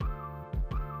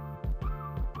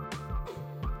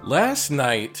Last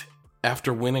night,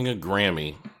 after winning a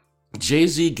Grammy,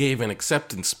 Jay-Z gave an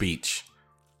acceptance speech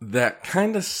that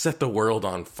kind of set the world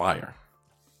on fire.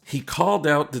 He called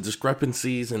out the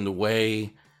discrepancies in the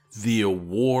way the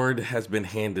award has been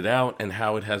handed out and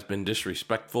how it has been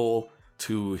disrespectful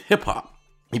to hip-hop.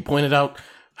 He pointed out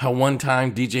how one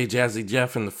time DJ Jazzy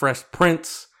Jeff and the Fresh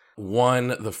Prince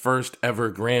won the first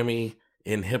ever Grammy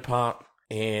in hip-hop,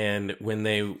 and when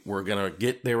they were going to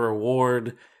get their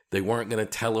award, they weren't going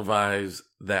to televise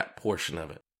that portion of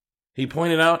it. He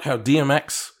pointed out how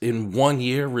DMX in 1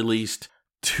 year released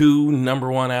 2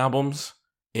 number one albums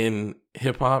in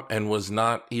hip-hop and was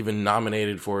not even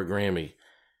nominated for a Grammy.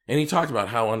 And he talked about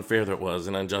how unfair that was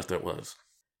and unjust it was.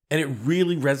 And it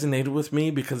really resonated with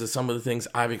me because of some of the things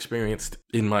I've experienced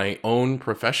in my own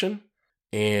profession.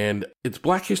 And it's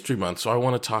Black History Month, so I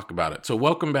want to talk about it. So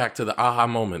welcome back to the aha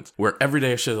moments, where every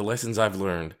day I share the lessons I've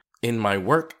learned in my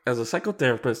work as a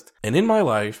psychotherapist and in my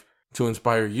life to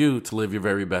inspire you to live your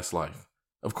very best life.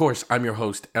 Of course, I'm your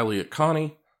host, Elliot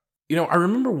Connie. You know, I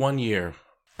remember 1 year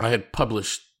I had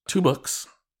published 2 books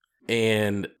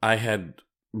and I had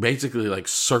basically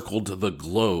circled the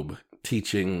globe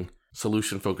teaching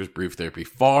solution-focused brief therapy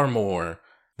far more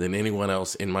than anyone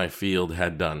else in my field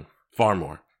had done. Far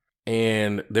more.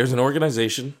 And there's an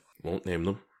organization, won't name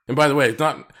them. And by the way,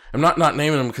 I'm not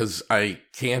naming them because I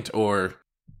can't or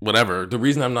whatever. The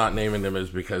reason I'm not naming them is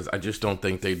because I just don't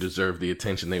think they deserve the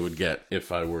attention they would get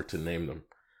if I were to name them.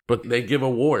 But they give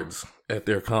awards at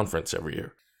their conference every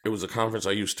year. It was a conference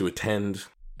I used to attend.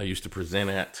 I used to present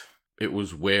at. It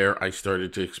was where I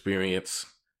started to experience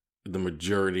the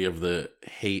majority of the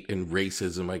hate and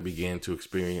racism I began to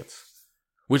experience.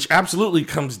 Which absolutely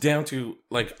comes down to,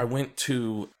 I went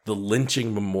to the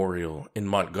lynching memorial in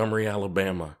Montgomery,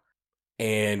 Alabama.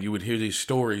 And you would hear these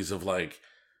stories of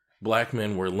black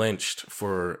men were lynched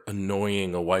for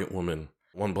annoying a white woman.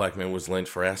 One black man was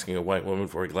lynched for asking a white woman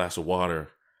for a glass of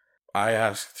water. I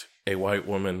asked a white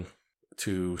woman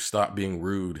to stop being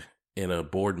rude in a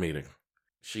board meeting.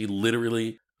 She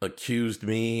literally accused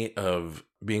me of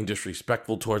being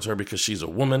disrespectful towards her because she's a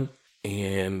woman.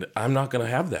 And I'm not going to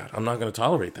have that. I'm not going to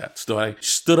tolerate that. So I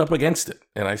stood up against it.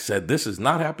 And I said, this is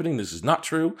not happening. This is not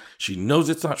true. She knows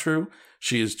it's not true.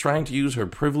 She is trying to use her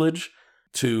privilege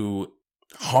to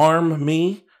harm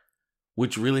me,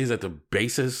 which really is at the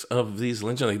basis of these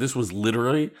lynchings. This was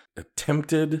literally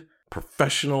attempted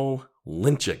professional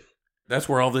lynching. That's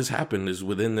where all this happened, is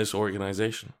within this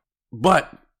organization.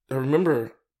 But I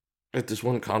remember at this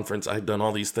one conference, I had done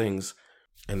all these things,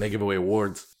 and they give away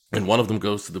awards. And one of them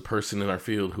goes to the person in our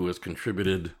field who has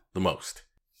contributed the most.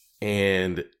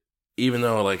 And even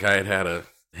though I had a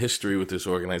history with this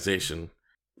organization,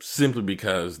 simply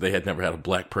because they had never had a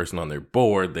black person on their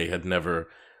board, they had never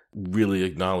really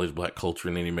acknowledged black culture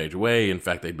in any major way. In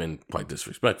fact, they'd been quite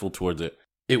disrespectful towards it.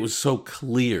 It was so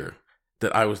clear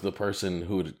that I was the person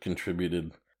who had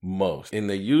contributed most. And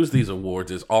they use these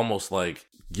awards as almost like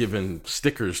giving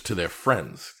stickers to their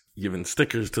friends, giving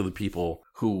stickers to the people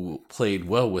who played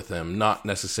well with them, not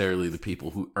necessarily the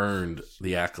people who earned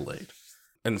the accolade.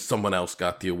 And someone else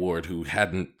got the award who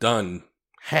hadn't done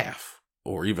half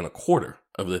or even a quarter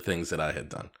of the things that I had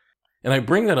done. And I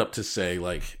bring that up to say,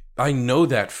 I know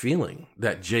that feeling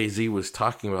that Jay-Z was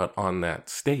talking about on that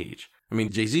stage. I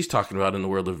mean, Jay-Z's talking about in the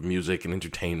world of music and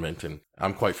entertainment, and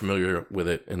I'm quite familiar with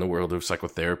it in the world of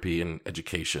psychotherapy and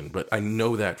education, but I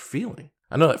know that feeling.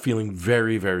 I know that feeling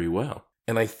very, very well.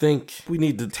 And I think we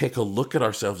need to take a look at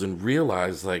ourselves and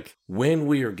realize, when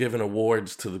we are giving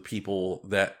awards to the people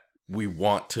that we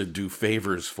want to do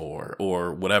favors for,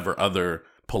 or whatever other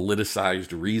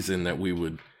politicized reason that we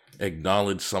would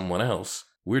acknowledge someone else,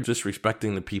 we're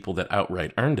disrespecting the people that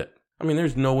outright earned it. I mean,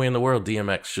 there's no way in the world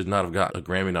DMX should not have got a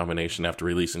Grammy nomination after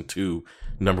releasing 2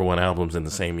 number one albums in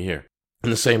the same year.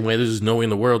 In the same way, there's no way in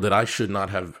the world that I should not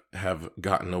have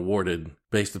gotten awarded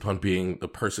based upon being the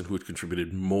person who had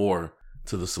contributed more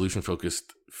to the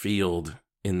solution-focused field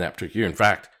in that particular year. In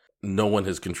fact, no one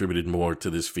has contributed more to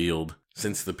this field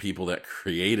since the people that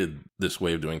created this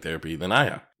way of doing therapy than I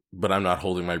have. But I'm not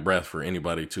holding my breath for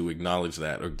anybody to acknowledge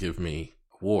that or give me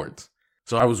awards.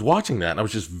 So I was watching that, and I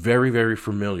was just very, very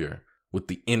familiar with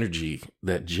the energy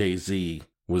that Jay-Z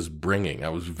was bringing. I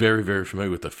was very, very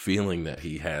familiar with the feeling that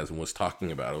he has and was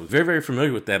talking about. I was very, very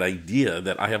familiar with that idea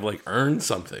that I have earned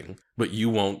something, but you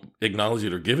won't acknowledge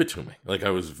it or give it to me. I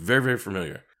was very, very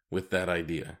familiar with that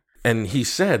idea. And he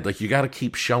said, you got to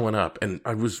keep showing up. And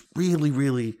I was really,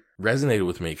 really resonated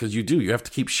with me because you have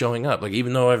to keep showing up.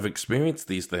 Even though I've experienced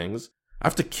these things, I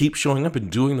have to keep showing up and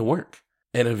doing the work.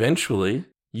 And eventually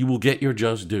you will get your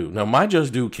just due. Now, my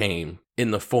just due came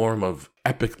in the form of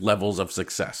epic levels of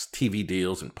success, TV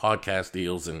deals and podcast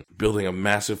deals and building a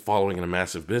massive following and a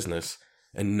massive business.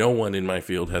 And no one in my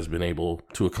field has been able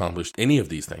to accomplish any of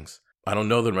these things. I don't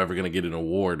know that I'm ever going to get an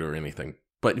award or anything.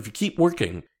 But if you keep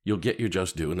working, you'll get your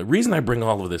just due. And the reason I bring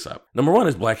all of this up, number one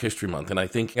is Black History Month. And I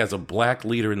think as a Black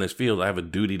leader in this field, I have a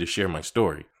duty to share my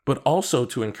story. But also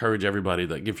to encourage everybody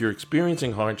that if you're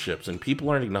experiencing hardships and people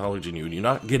aren't acknowledging you and you're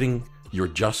not getting your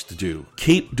just due,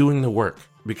 keep doing the work,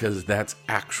 because that's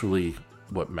actually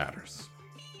what matters.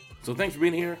 So thanks for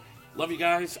being here. Love you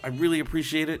guys. I really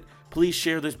appreciate it. Please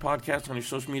share this podcast on your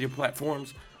social media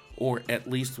platforms, or at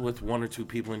least with one or two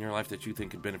people in your life that you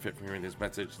think could benefit from hearing this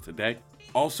message today.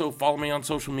 Also, follow me on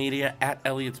social media.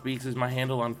 @ElliotSpeaks is my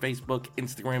handle on Facebook,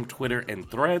 Instagram, Twitter,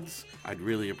 and Threads. I'd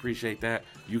really appreciate that.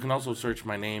 You can also search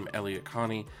my name, Elliot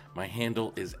Connie. My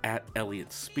handle is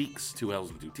 @ElliotSpeaks, 2 L's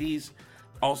and 2 T's.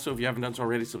 Also, if you haven't done so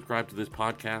already, subscribe to this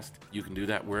podcast. You can do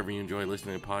that wherever you enjoy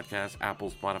listening to podcasts, Apple,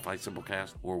 Spotify,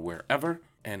 Simplecast, or wherever.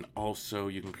 And also,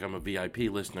 you can become a VIP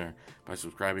listener by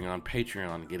subscribing on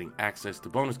Patreon and getting access to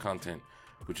bonus content,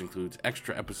 which includes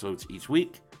extra episodes each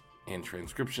week and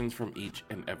transcriptions from each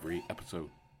and every episode.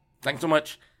 Thanks so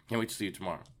much. Can't wait to see you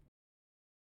tomorrow.